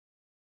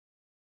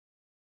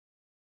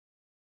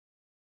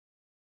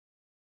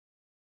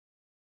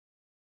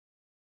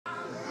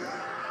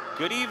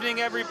Good evening,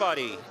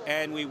 everybody,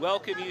 and we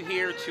welcome you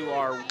here to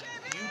our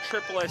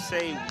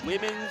USSSA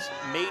Women's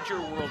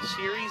Major World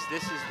Series.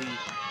 This is the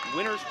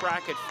winner's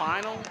bracket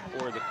final,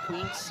 or the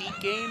Queen Seat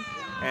game,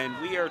 and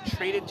we are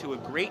treated to a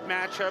great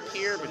matchup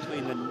here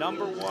between the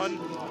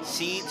 #1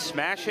 seed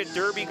Smash It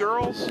Derby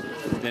Girls,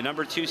 the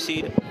 #2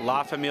 seed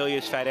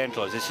LaFamilia's Fat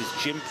Angelos. This is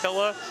Jim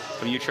Pilla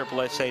from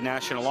USSSA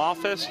National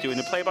Office doing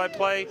the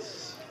play-by-play,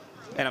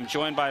 and I'm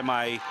joined by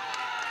my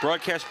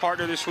broadcast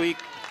partner this week,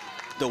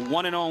 the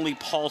one and only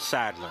Paul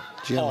Sadler.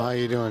 Jim, Paul, how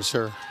you doing,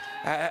 sir?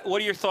 what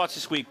are your thoughts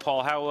this week,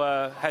 Paul?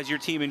 How has your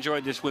team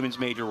enjoyed this Women's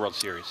Major World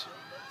Series?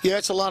 Yeah,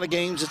 it's a lot of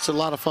games. It's a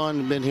lot of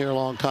fun. Been here a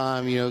long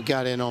time. You know,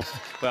 got in on.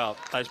 Well,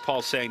 as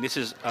Paul's saying, this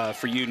is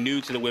for you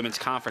new to the Women's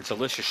Conference.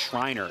 Alyssa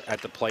Schreiner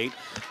at the plate.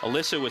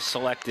 Alyssa was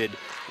selected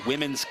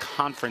Women's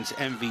Conference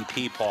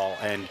MVP, Paul,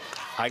 and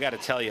I got to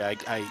tell you,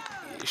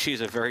 she's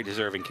a very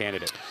deserving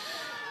candidate.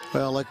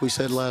 Well, like we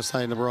said last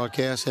night in the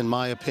broadcast, in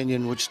my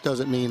opinion, which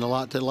doesn't mean a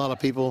lot to a lot of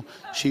people,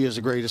 she is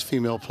the greatest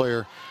female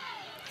player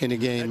in the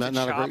game. Not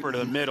a great, to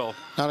the middle.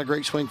 Not a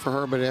great swing for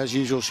her, but as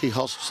usual, she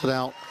hustles it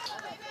out.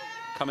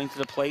 Coming to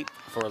the plate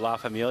for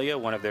LaFamiglia,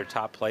 one of their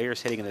top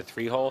players, hitting in the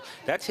 3-hole.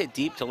 That's hit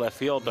deep to left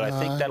field, but I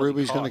think that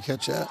Ruby's going to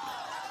catch that.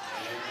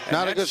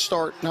 Not a good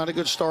start. Not a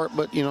good start,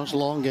 but you know it's a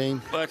long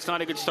game. Well, it's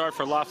not a good start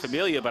for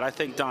LaFamiglia, but I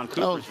think Don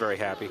Cooper's very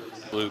happy.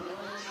 Blue,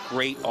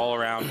 great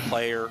all-around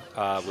player,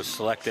 was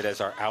selected as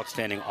our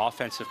outstanding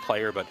offensive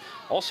player, but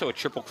also a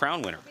Triple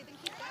Crown winner.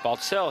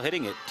 Baltzell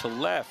hitting it to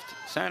left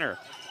center,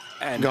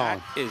 and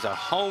that is a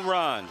home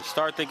run to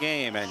start the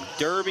game. And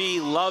Derby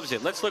loves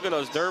it. Let's look at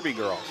those Derby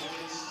girls.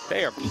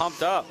 They are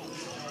pumped up.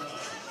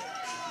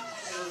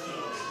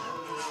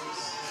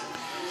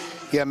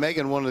 Yeah,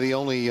 Megan, one of the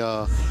only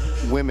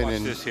women Watch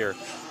in this here.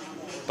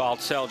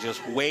 Baltzell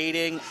just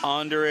waiting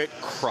under it,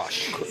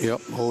 crush.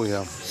 Yep. Oh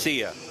yeah. See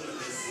ya.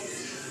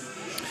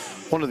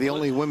 One of the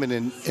only women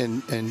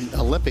in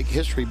Olympic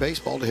history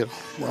baseball to hit a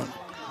home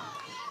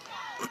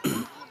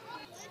run.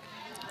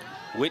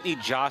 Whitney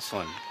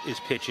Jocelyn is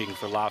pitching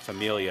for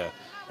LaFamiglia,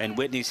 and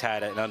Whitney's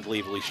had an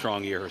unbelievably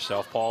strong year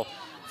herself, Paul.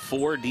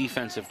 4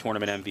 defensive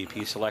tournament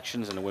MVP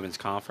selections in the Women's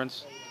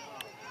Conference.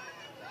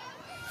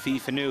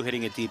 Fifanu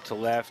hitting it deep to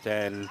left,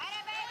 and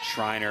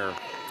Schreiner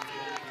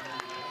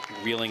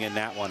reeling in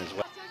that one as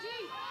well.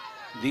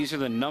 These are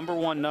the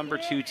 #1,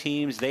 #2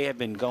 teams. They have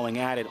been going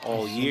at it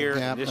all year.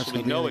 Gap, this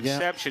will be no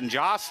exception.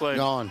 Jocelyn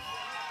gone.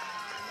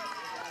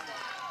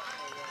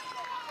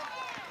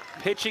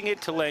 Pitching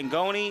it to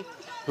Langoni,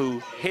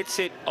 who hits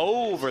it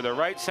over the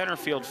right center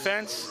field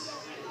fence.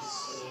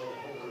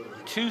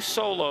 2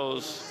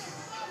 solos.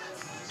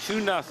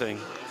 2-0,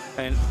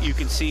 and you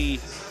can see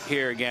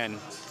here again,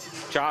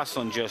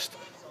 Jocelyn just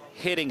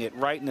hitting it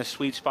right in the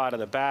sweet spot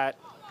of the bat.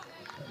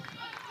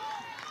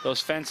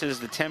 Those fences,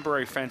 the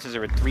temporary fences,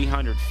 are at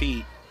 300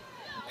 feet.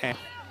 And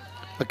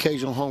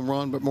Occasional home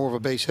run, but more of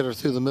a base hitter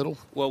through the middle.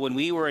 well, when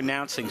we were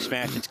announcing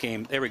Smash It's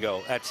game, there we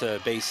go. That's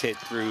a base hit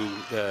through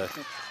the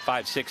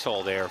 5-6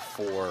 hole there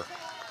for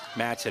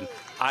Matson.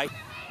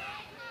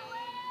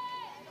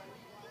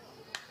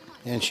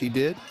 And she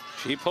did.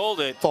 She pulled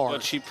it, Far.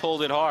 but she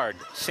pulled it hard.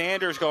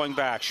 Sanders going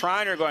back,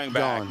 Schreiner going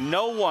back. Gone.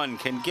 No one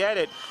can get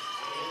it.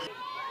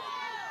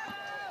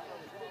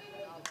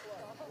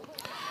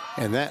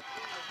 And that's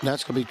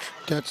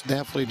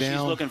definitely down.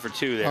 She's looking for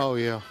 2 there. Oh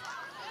yeah.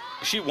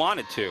 She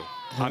wanted to.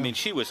 I mean,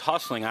 she was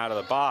hustling out of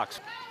the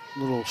box.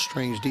 Little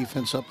strange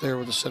defense up there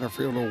with the center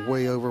fielder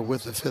way over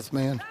with the 5th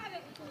man.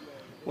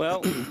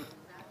 Well,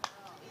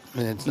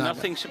 And it's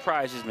nothing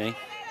surprises me.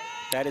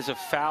 That is a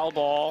foul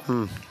ball.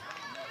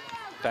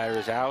 Batter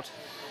is out.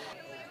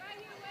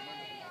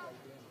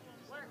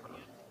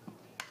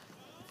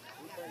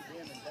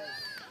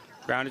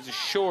 Grounded to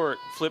short,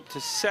 flip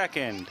to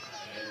second.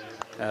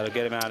 That'll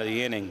get him out of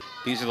the inning.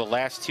 These are the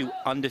last 2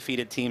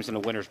 undefeated teams in the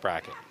winner's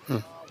bracket.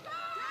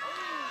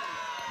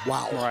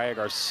 Wow. Mariah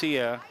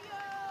Garcia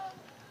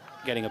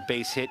getting a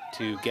base hit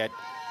to get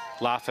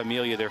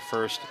LaFamiglia their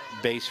first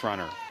base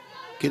runner.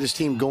 Get his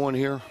team going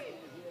here.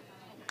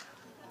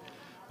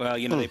 Well,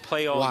 you know, they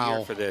play all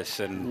year for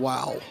this. And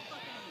wow.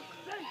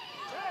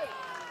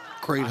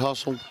 Great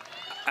hustle.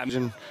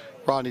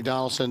 Rodney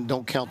Donaldson,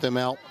 don't count them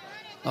out.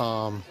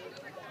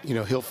 You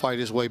know, he'll fight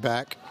his way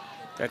back.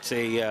 That's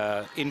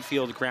a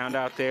infield ground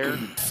out there.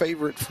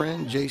 Favorite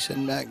friend,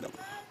 Jason Magnum.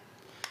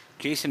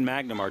 Jason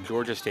Magnum, our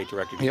Georgia State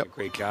Director, did a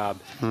great job.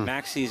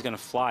 Maxie is going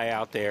to fly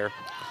out there.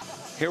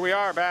 Here we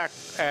are back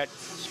at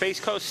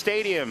Spacecoast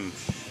Stadium.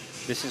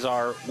 This is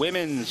our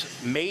Women's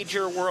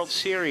Major World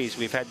Series.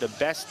 We've had the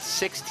best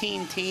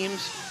 16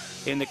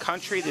 teams in the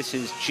country. This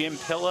is Jim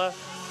Pilla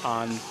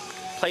on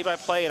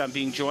play-by-play, and I'm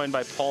being joined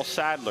by Paul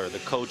Sadler, the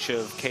coach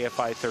of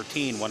KFI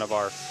 13, one of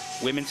our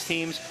women's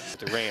teams.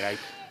 The rain,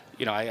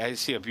 I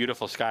see a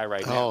beautiful sky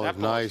right now. Oh,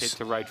 that ball nice. hit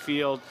to right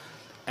field,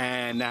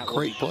 and that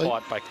will be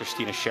caught by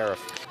Christina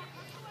Sheriff.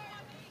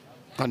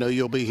 I know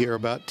you'll be here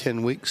about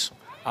 10 weeks.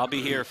 I'll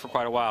be here for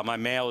quite a while. My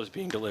mail is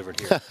being delivered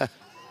here.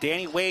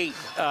 Danny Waite,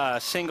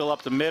 single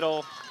up the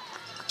middle.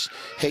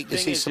 Hate to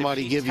see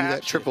somebody give you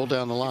that triple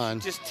down the line.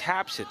 Just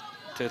taps it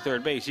to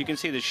third base. You can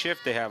see the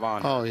shift they have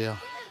on her. Oh, yeah.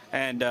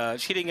 And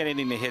she didn't get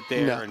anything to hit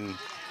there. No. And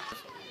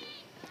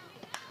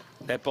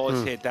that ball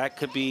is hit. That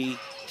could be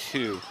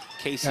 2.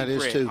 Casey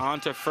Britt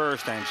onto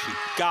first, and she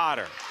got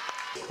her.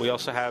 We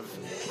also have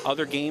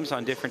other games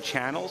on different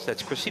channels.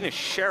 That's Christina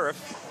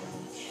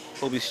Sheriff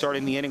will be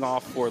starting the inning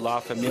off for La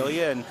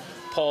Familia. And,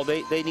 Paul,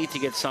 they need to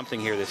get something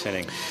here this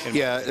inning.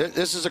 Yeah,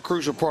 this is a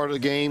crucial part of the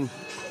game.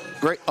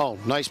 Great. Oh,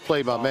 nice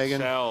play by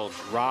Megan.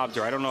 Balcell robbed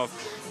her. I don't know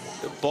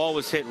if the ball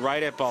was hit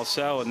right at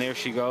Balcell, and there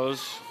she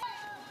goes.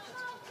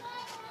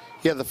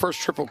 Yeah, the first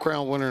Triple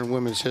Crown winner in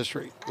women's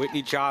history.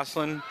 Whitney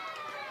Jocelyn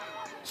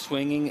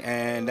swinging,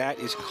 and that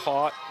is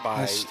caught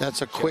by.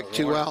 That's a quick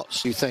 2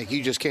 outs. You think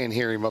you just can't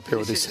hear him up here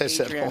with his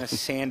headset on. Adriana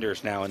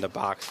Sanders now in the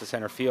box, the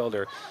center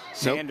fielder.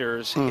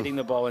 Sanders hitting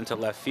the ball into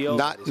left field.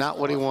 Not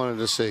what he wanted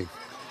to see.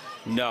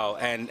 No,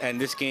 and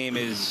this game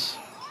is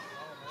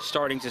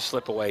starting to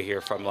slip away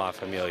here from La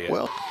Familia.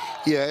 Well,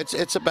 yeah,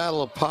 it's a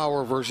battle of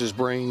power versus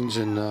brains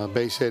and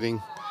base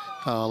hitting.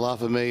 La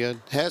Familia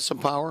has some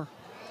power.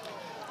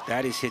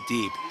 That is hit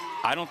deep.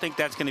 I don't think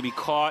that's going to be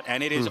caught,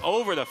 and it is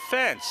over the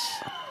fence.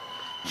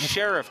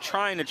 Sheriff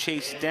trying to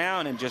chase it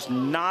down and just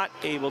not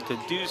able to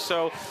do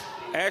so.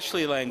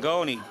 Ashley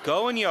Langoni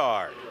going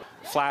yard,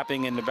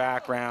 flapping in the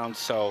background,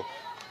 so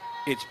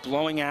it's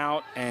blowing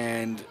out,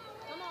 and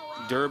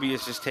Derby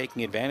is just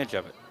taking advantage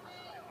of it.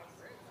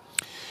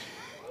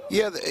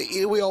 Yeah,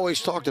 we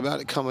always talked about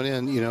it coming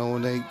in,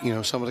 when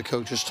they, some of the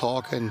coaches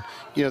talk, and,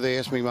 they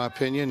ask me my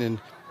opinion, and,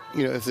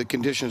 if the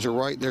conditions are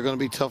right, they're going to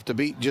be tough to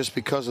beat just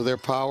because of their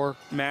power.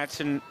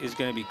 Matson is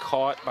going to be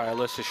caught by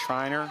Alyssa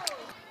Schreiner.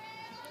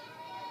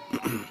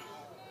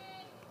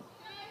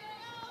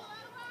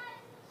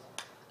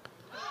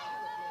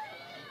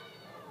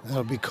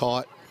 That'll be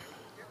caught.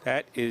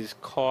 That is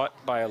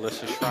caught by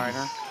Alyssa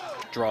Schreiner.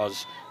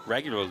 Draws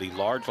regularly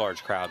large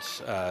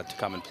crowds to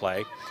come and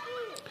play.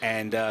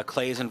 And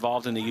Clay is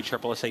involved in the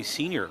USSSA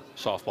senior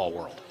softball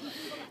world.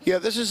 Yeah,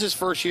 this is his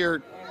first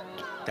year.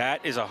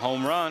 That is a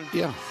home run.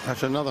 Yeah,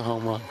 that's another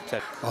home run.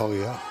 Oh,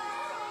 yeah.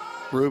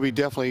 Ruby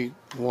definitely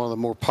one of the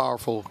more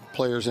powerful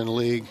players in the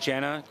league.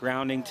 Jenna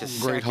grounding to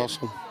second. Great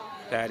hustle.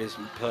 That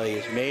play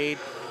is made.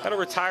 That'll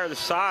retire the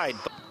side.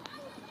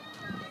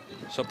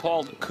 So,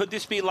 Paul, could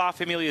this be La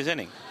Familia's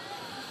inning?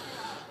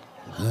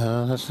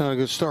 That's not a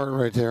good start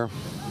right there.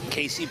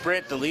 Casey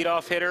Britt, the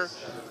leadoff hitter,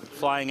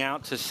 flying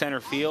out to center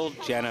field.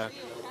 Jenna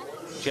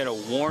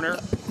Warner.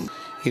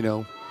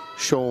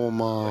 Show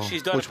them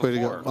she's done which way to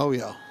go. Oh,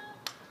 yeah.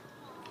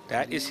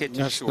 That is hit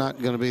to That's short.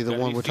 not going to be the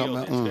one we're talking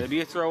about. It's going to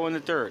be a throw in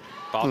the dirt.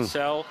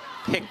 Balcell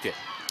picked it.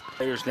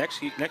 Players next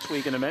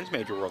week in the men's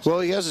major world. Well,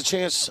 he has a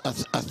chance. I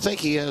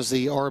think he has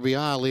the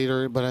RBI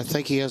leader, but I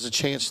think he has a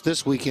chance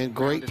this weekend.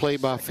 Great play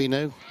by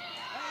Fino.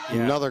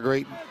 Yeah. Another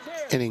great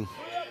inning.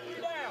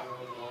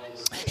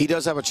 He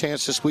does have a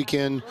chance this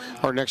weekend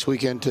or next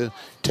weekend to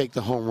take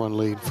the home run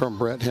lead from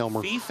Brett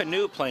Helmer.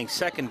 Fino playing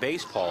second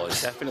base, Paul,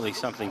 is definitely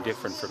something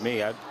different for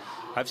me.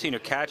 I've seen her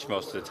catch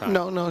most of the time.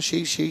 No,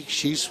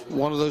 she's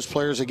one of those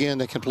players, again,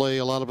 that can play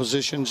a lot of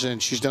positions, and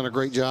she's done a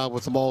great job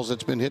with the balls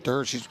that's been hit to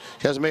her. She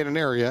hasn't made an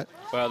error yet.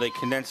 Well, they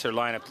condensed their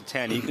lineup to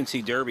 10. You can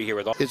see Derby here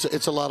with all.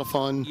 It's a lot of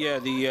fun. Yeah,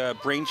 the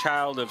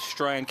brainchild of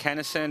Strayan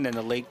Kennison and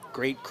the late,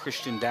 great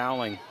Christian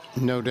Dowling.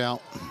 No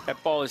doubt.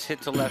 That ball is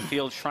hit to left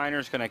field.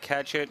 Schreiner's going to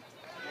catch it.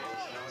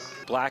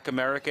 Black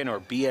American or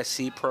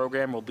BSC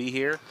program will be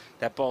here.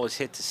 That ball is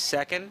hit to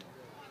second.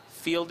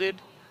 Fielded.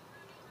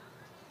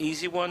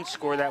 Easy one.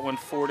 Score that one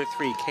 4-3.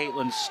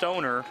 Caitlin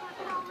Stoner.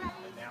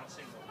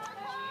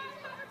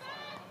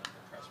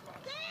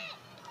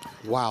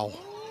 Wow.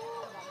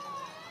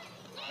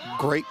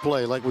 Great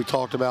play like we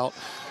talked about.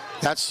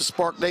 That's the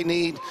spark they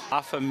need.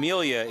 La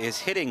Familia is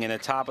hitting in the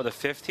top of the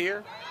fifth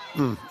here.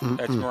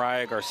 That's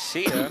Mariah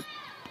Garcia.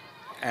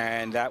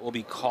 And that will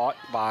be caught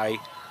by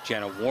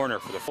Jenna Warner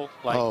for the full,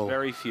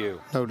 very few.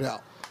 No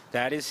doubt.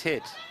 That is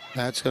hit.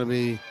 That's going to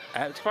be.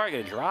 It's probably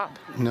going to drop.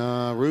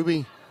 No,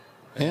 Ruby.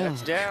 Yeah.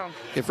 That's down.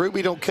 If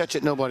Ruby don't catch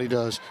it, nobody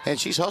does. And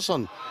she's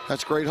hustling.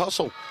 That's great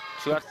hustle.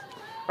 All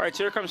right,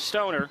 so here comes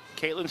Stoner.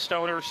 Caitlin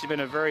Stoner. She's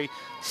been a very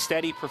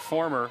steady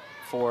performer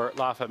for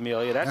La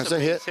Familia. That's a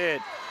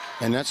hit.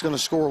 And that's going to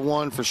score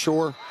one for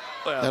sure.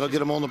 Well, that'll get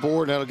them on the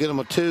board. That'll get them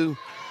a 2.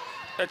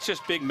 That's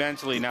just big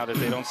mentally now that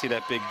they don't see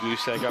that big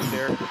goose egg up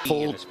there.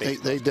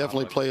 They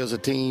definitely play as a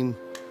team.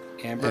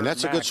 Amber and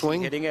that's a good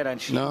swing. Hitting it,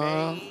 and she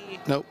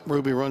nope.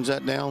 Ruby runs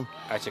that down.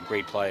 That's a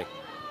great play.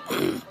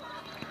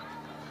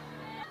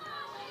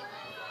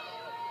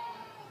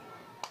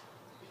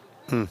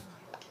 And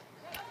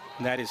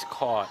that is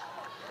caught.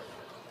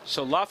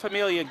 So La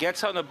Familia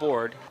gets on the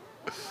board.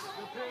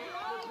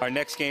 Our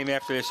next game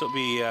after this will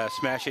be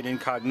Smash It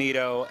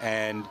Incognito,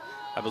 and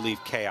I believe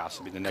Chaos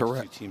will be the next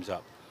two teams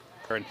up.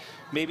 And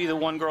maybe the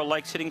one girl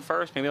likes hitting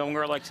first. Maybe the one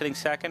girl likes hitting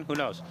second. Who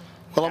knows?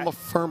 Well, I'm a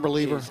firm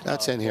believer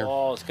that's in here.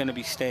 Ball is going to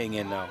be staying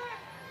in, though.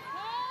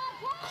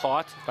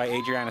 Caught by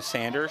Adriana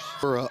Sanders.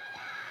 We're up.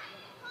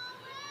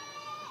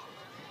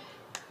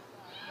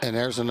 And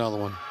there's another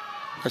one.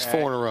 There's 4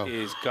 in a row.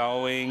 Is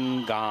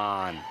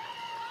gone.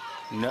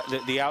 No,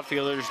 the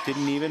outfielders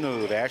didn't even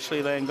move.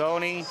 Ashley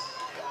Langoni.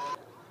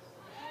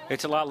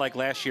 It's a lot like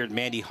last year at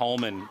Mandy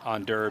Holman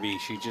on Derby.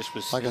 She just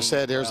was. Like I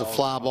said, there's a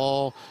fly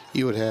ball.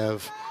 You would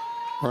have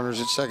runners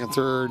at second,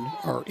 third,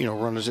 or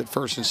runners at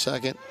first and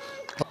second.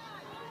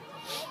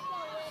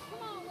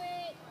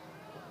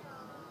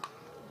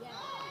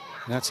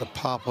 That's a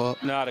pop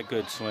up. Not a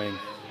good swing.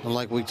 And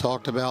like we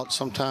talked about,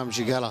 sometimes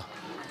you gotta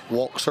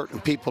walk certain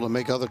people to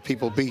make other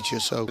people beat you.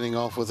 So getting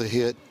off with a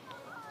hit,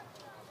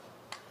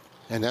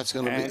 and that's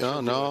going to be.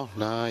 Oh no,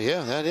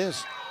 yeah,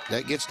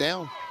 that gets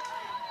down.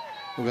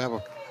 We'll have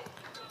a.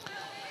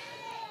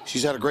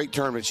 She's had a great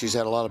tournament. She's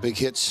had a lot of big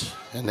hits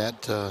in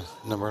that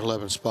number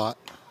 11 spot.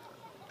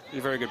 She's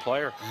a very good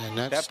player. And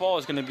that ball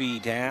is going to be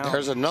down.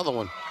 There's another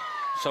one.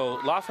 So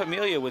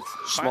LaFamiglia with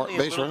smart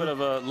base a little bit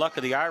of a luck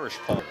of the Irish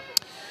player.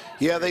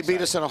 Yeah, they beat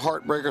us in a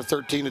heartbreaker,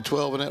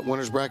 13-12 in that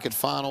winners bracket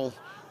final.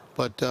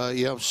 But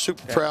yeah, I'm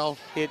super proud.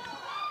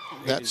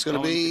 That's going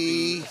to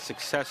be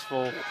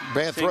successful.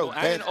 Bad throw.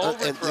 And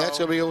that's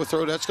going to be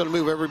overthrow. That's going to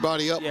move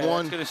everybody up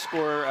one. That's going to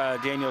score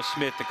Daniel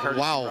Smith, the courtesy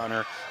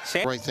runner.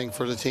 Great thing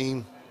for the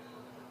team.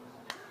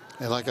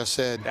 And like I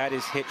said, that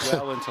is hit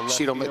well into left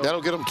field.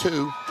 That'll get them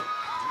 2.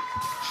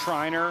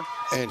 Schreiner.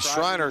 And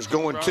Schreiner's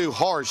going too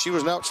hard. She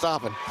was not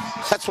stopping.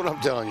 That's what I'm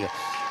telling you.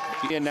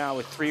 And now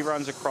with 3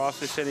 runs across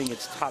this inning,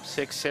 it's top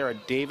 6. Sarah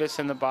Davis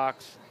in the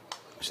box.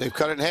 So they've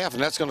cut it in half,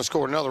 and that's going to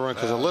score another run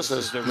because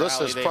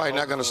Alyssa's probably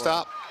not going to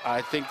stop.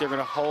 I think they're going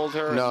to hold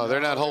her. No,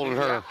 they're not holding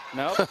her.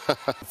 No.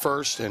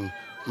 First, and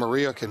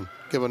Maria can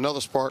give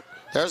another spark.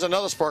 There's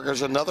another spark.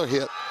 There's another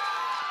hit.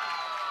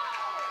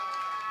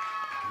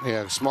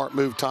 Yeah, smart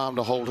move, Tom,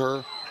 to hold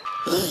her.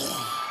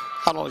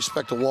 I don't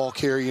expect a walk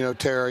here.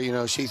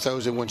 Tara, she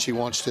throws it when she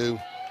wants to.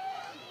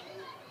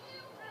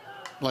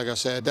 Like I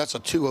said, that's a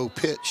 2-0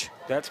 pitch.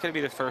 That's going to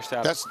be the first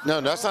out. That's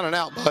not an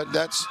out, but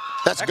that's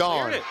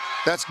gone.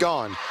 That's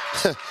gone.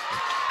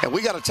 And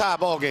we got a tie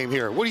ball game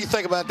here. What do you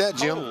think about that,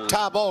 Jim?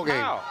 Tie ball game.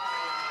 Wow.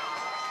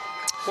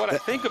 What I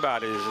think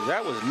about it is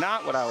that was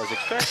not what I was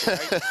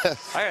expecting.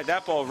 I had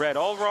that ball read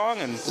all wrong,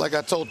 and like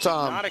I told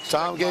Tom,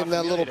 Tom gave him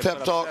that little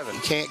pep talk. You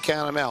can't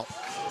count him out.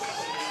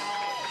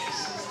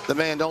 The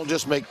man don't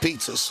just make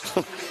pizzas.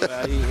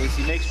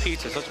 He makes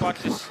pizzas. Let's watch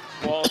this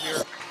ball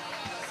here.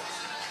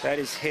 That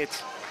is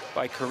hit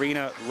by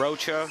Karina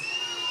Rocha.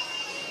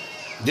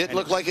 Didn't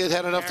look like it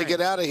had enough to get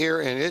out of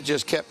here, and it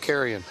just kept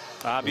carrying.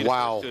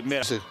 Wow.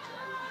 To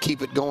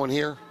keep it going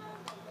here.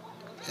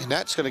 And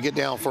that's going to get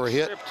down for a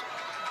hit.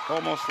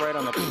 Almost right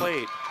on the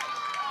plate.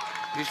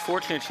 She's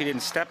fortunate she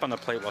didn't step on the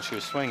plate while she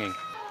was swinging.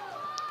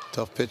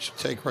 Tough pitch to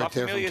take right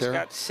there from Tara. He's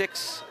got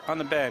 6 on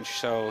the bench,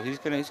 so he's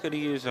going to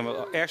use them.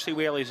 Ashley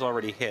Whaley's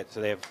already hit,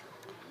 so they have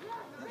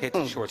hit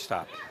the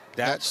shortstop.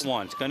 That's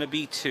 1. It's going to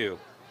be 2.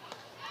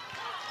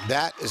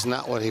 That is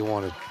not what he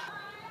wanted.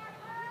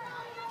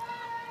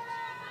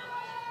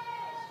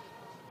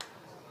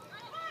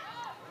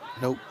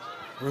 Nope.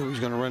 Ruby's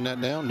going to run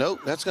that down. Nope.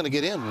 That's going to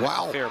get in.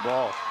 Wow. Fair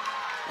ball.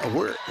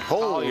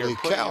 Holy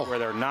cow. Where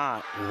they're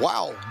not.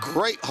 Wow.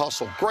 Great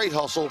hustle. Great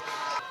hustle.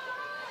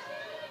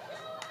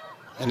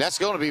 And that's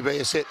going to be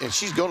base hit. And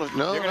she's going to.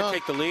 No. They're going to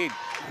take the lead.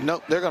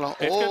 Nope. They're going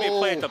to. It's going to be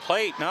play at the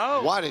plate.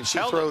 No. Why didn't she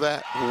throw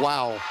that?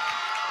 Wow.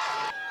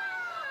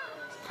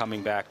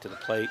 Coming back to the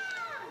plate.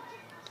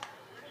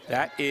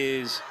 That's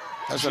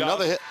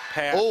another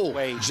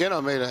hit.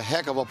 Jenna made a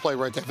heck of a play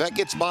right there. If that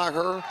gets by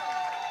her,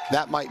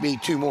 that might be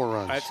 2 more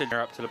runs. I'd say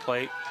they're up to the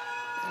plate.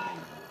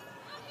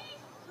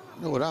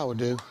 You know what I would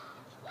do?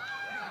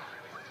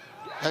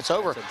 That's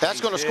over. That's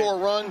going to score a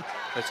run.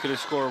 That's going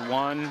to score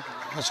 1.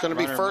 That's going to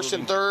be first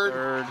and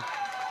third.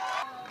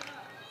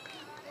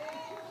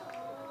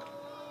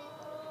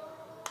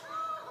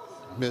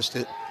 Missed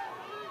it.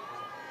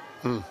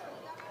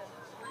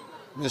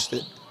 Missed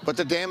it. But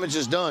the damage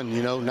is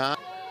done, not.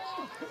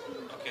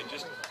 Okay,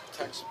 just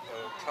text.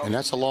 And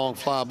that's a long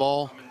fly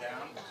ball.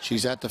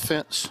 She's at the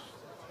fence.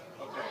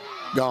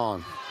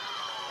 Gone.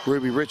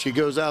 Ruby Ritchie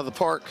goes out of the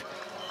park.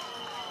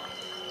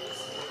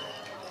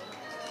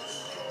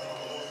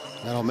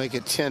 That'll make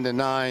it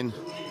 10-9.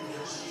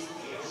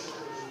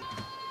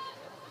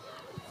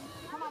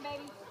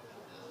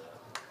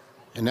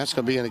 And that's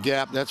going to be in a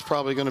gap. That's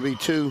probably going to be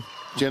 2.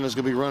 Jenna's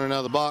going to be running out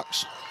of the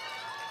box.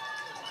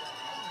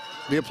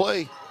 Be a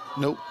play.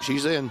 Nope,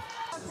 she's in.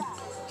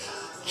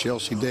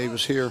 Chelsea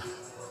Davis here.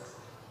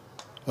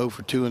 0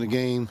 for 2 in the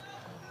game.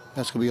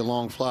 That's going to be a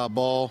long fly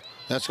ball.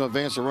 That's going to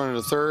advance the runner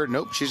to third.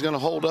 Nope, she's going to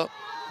hold up.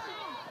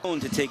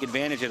 To take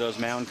advantage of those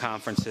mound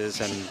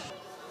conferences. And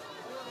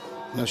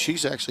no,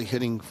 she's actually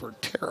hitting for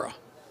Tara.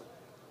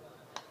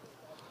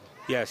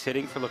 Yes,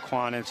 hitting for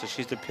LaQuanan, so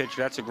she's the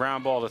pitcher. That's a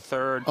ground ball to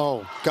third.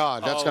 Oh,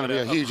 God, that's going to be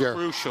a huge error.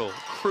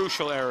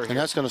 Crucial error here. And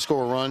that's going to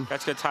score a run.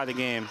 That's going to tie the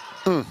game.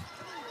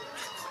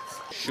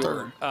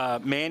 Sure.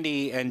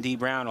 Mandy and Dee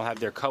Brown will have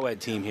their co-ed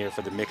team here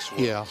for the mixed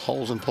world. Yeah,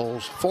 holes and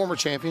poles. Former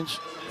champions.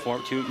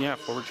 Former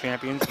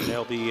champions. And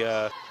they'll be,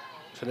 so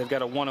they've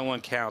got a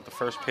 1-on-1 count. The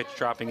first pitch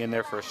dropping in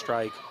there for a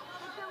strike.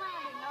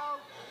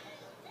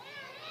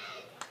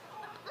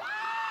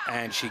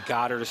 And she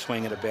got her to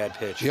swing at a bad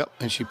pitch. Yep,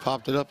 and she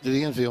popped it up to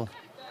the infield.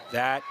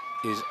 That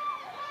is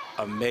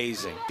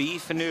amazing. B.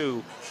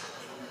 Fanu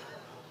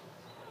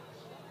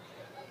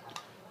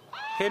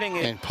hitting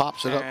it. And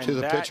pops it up to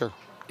the pitcher.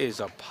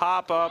 Is a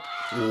pop-up.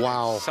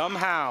 Wow.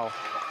 Somehow,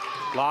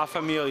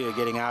 LaFamiglia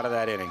getting out of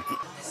that inning.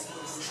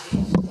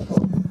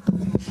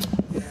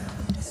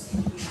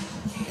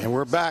 And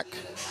we're back.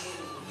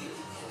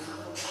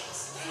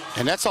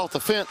 And that's off the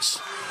fence.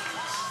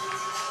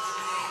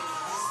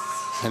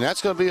 And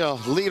that's going to be a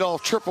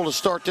leadoff triple to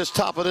start this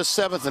top of this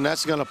 7th, and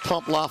that's going to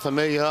pump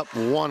LaFamiglia up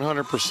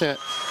 100%.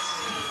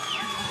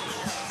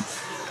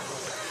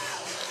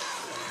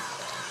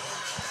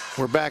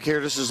 We're back here.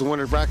 This is the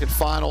winner's bracket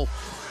final.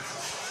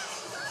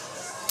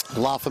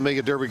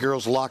 LaFamiglia Derby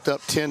girls locked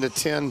up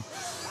 10-10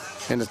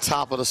 in the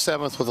top of the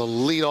 7th with a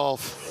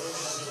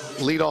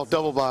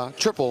leadoff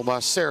triple by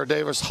Sarah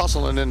Davis,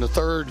 hustling in the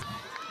 3rd.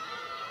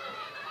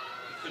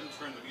 Couldn't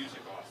turn the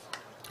music off.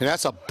 And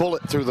that's a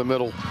bullet through the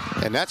middle,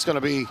 and that's going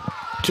to be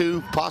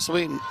 2,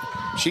 possibly.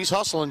 She's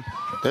hustling.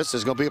 This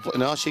is going to be a play.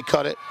 No, she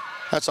cut it.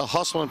 That's a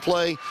hustling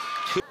play.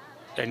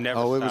 And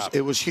never stopped.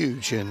 It was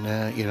huge, and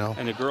you know.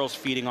 And the girls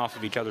feeding off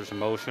of each other's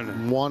emotion.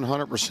 And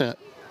 100%.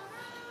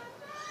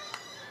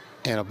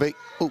 And a big.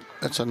 Oh,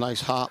 that's a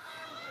nice hop.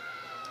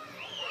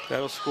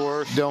 that'll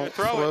score. Don't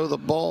throw the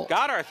ball.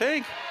 Got her, I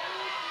think.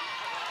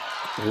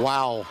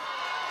 Wow.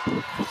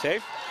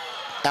 Safe.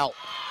 Out.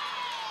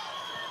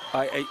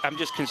 I'm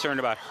just concerned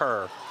about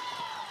her.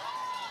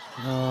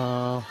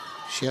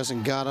 She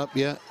hasn't got up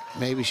yet.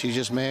 Maybe she's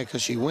just mad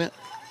because she went.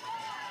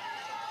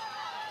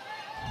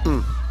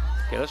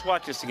 Okay, let's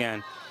watch this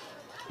again.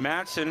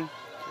 Matson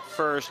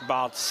first,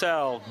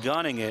 Baltzell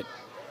gunning it.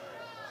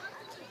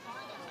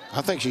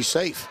 I think she's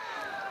safe.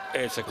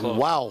 It's a close.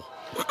 Wow.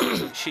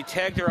 She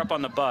tagged her up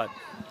on the butt.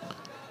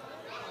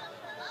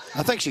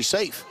 I think she's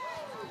safe.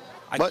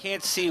 I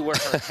can't see where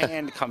her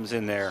hand comes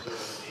in there.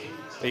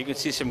 But you can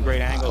see some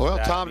great angles. Well,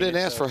 Tom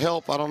didn't ask for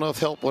help. I don't know if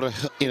help would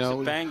have, you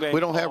know. Bang, bang we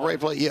don't have call.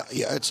 replay. Yeah,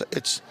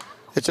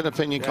 it's an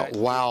opinion call.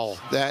 Wow,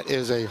 that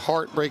is a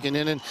heartbreaking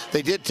inning.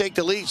 They did take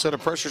the lead, so the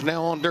pressure's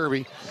now on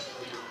Derby.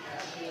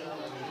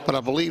 But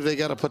I believe they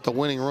got to put the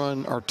winning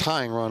run or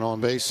tying run on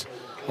base,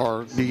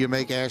 or do you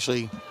make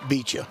Ashley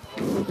beat you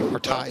or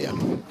tie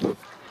you?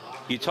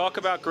 You talk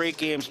about great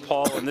games,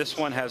 Paul, and this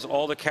one has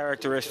all the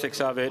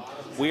characteristics of it.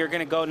 We are going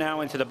to go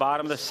now into the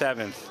bottom of the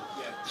 7th.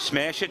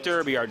 Smash It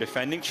Derby, our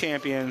defending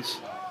champions,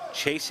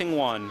 chasing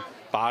 1,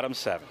 bottom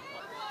 7.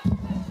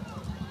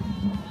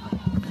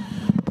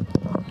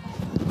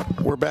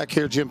 We're back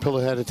here. Jim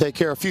Pilla had to take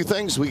care of a few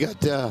things. We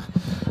got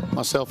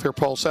myself here,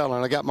 Paul Sadler,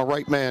 and I got my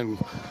right man,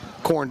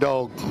 Corn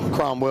Dog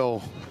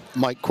Cromwell,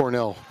 Mike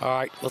Cornell. All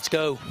right, let's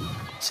go.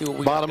 See what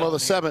we Bottom got of the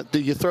 7th. Do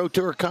you throw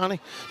to her,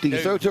 Connie? Do you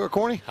throw to her,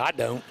 Corny? I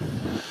don't.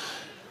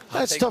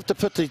 That's tough to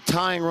put the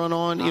tying run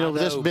on, you know,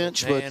 with this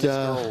bench. Man,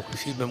 but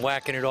she's been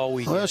whacking it all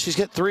weekend. well, she's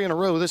hit 3 in a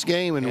row this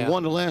game and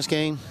won the last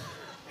game.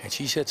 And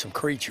she's hit some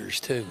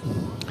creatures too.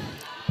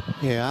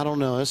 Yeah, I don't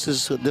know. This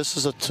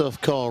is a tough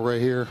call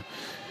right here,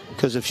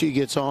 because if she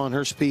gets on,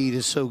 her speed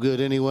is so good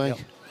anyway.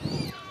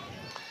 Yep.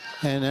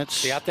 And that's.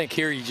 See, I think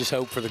here you just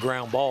hope for the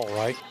ground ball,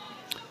 right?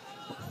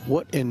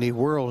 What in the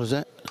world is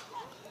that?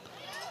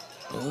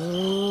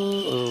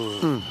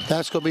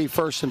 That's going to be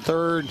 1st and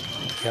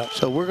 3rd. Yep.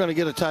 So we're going to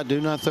get a tie. Do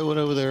not throw it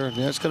over there.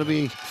 That's going to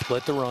be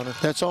split the runner.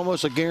 That's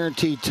almost a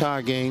guaranteed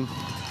tie game.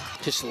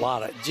 Just a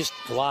lot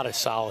of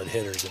solid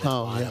hitters in this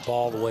lineup,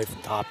 all the way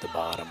from top to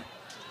bottom.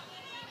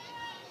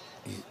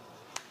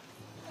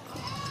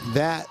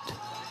 That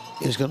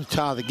is going to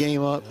tie the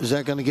game up. Is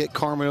that going to get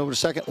Carmen over to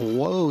second?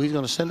 Whoa, he's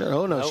going to send her.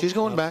 Oh no, she's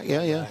going back.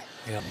 Yeah.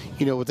 Yep.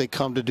 You know what they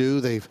come to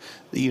do? They've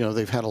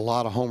had a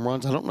lot of home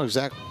runs. I don't know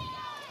exactly.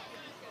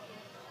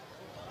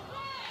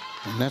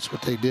 And that's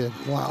what they did.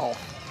 Wow.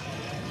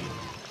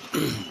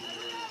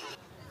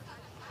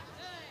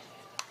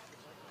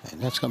 And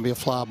that's going to be a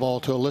fly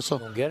ball to Alyssa.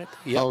 Gonna get it?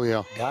 Yep. Oh,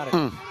 yeah. Got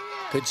it.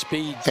 Good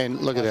speed.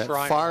 And look at that.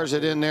 Fires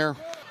it in there.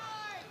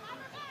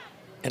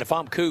 And if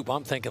I'm Coop,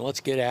 I'm thinking,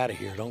 let's get out of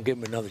here. Don't give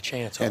him another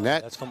chance. And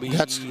that's going to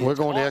be. We're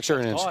going to extra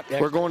innings.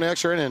 We're going to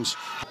extra innings.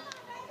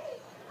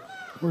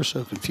 We're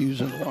so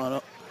confused in the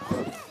lineup.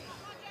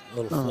 A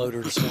little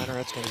floater to center.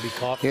 That's going to be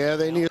caught. Yeah,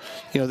 they need.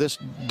 You know, this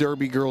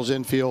Derby girls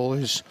infield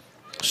is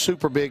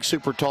super big,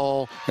 super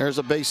tall. There's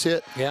a base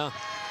hit. Yeah.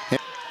 And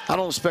I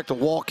don't expect a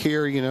walk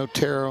here. You know,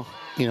 Tara,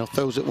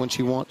 throws it when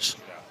she wants.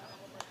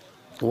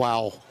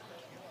 Wow.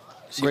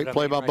 See great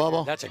play by right Bubba.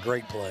 there? That's a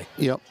great play.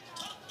 Yep.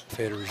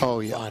 Hitters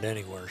find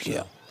anywhere. So.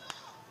 Yeah.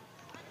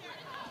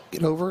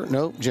 Get over it.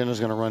 Nope. Jenna's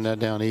going to run that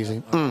down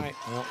easy. All right.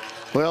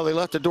 Well, they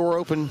left the door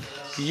open.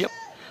 Yep.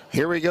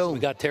 Here we go. So we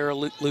got Tara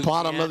Lucian.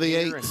 Bottom of the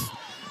 8th.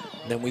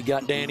 Then we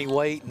got Danny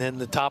Waite, and then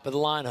the top of the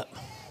lineup.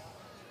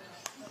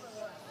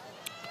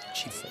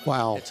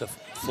 Wow. It's a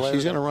flare.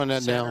 She's going to run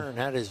that down. And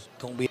that is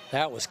going to be.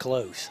 That was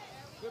close.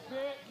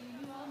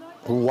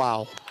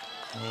 Wow.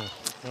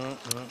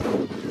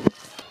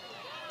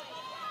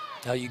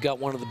 Now you got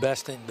one of the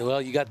best.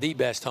 You got the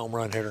best home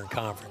run hitter in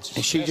conference.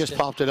 And she just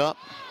popped it up,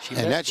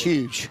 and that's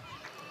huge.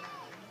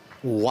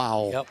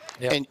 Wow.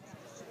 Yep.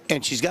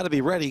 And she's got to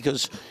be ready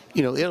because,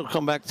 you know, it'll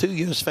come back to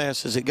you as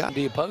fast as it got.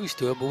 Be opposed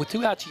to it, but with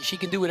 2 outs, she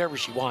can do whatever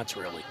she wants,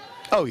 really.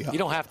 Oh, yeah. You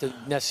don't have to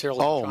necessarily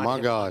Oh, try my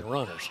to God.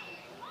 runners.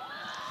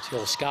 See a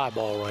little sky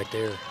ball right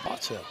there.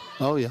 Thought so.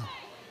 Oh, yeah.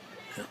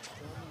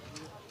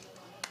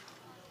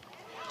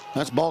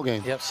 That's ball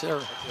game. Yes,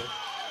 sir.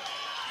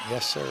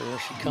 Yes, sir. There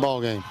she comes.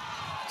 Ball game.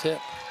 That's it.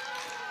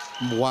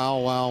 Wow,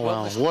 wow,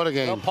 wow. What a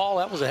game. Well, Paul,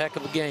 that was a heck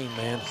of a game,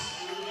 man.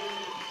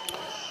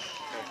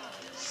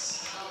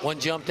 One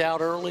jumped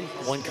out early,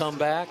 one come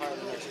back,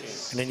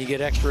 and then you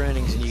get extra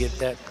innings and you get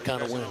that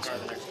kind of win. So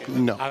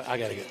No. I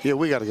got to go. Yeah,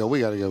 we got to go. We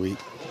got to go eat.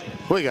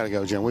 We got to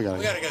go, Jim. We got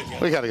to go. Jim.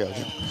 We got to go,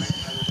 Jim.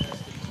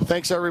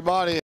 Thanks,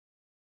 everybody.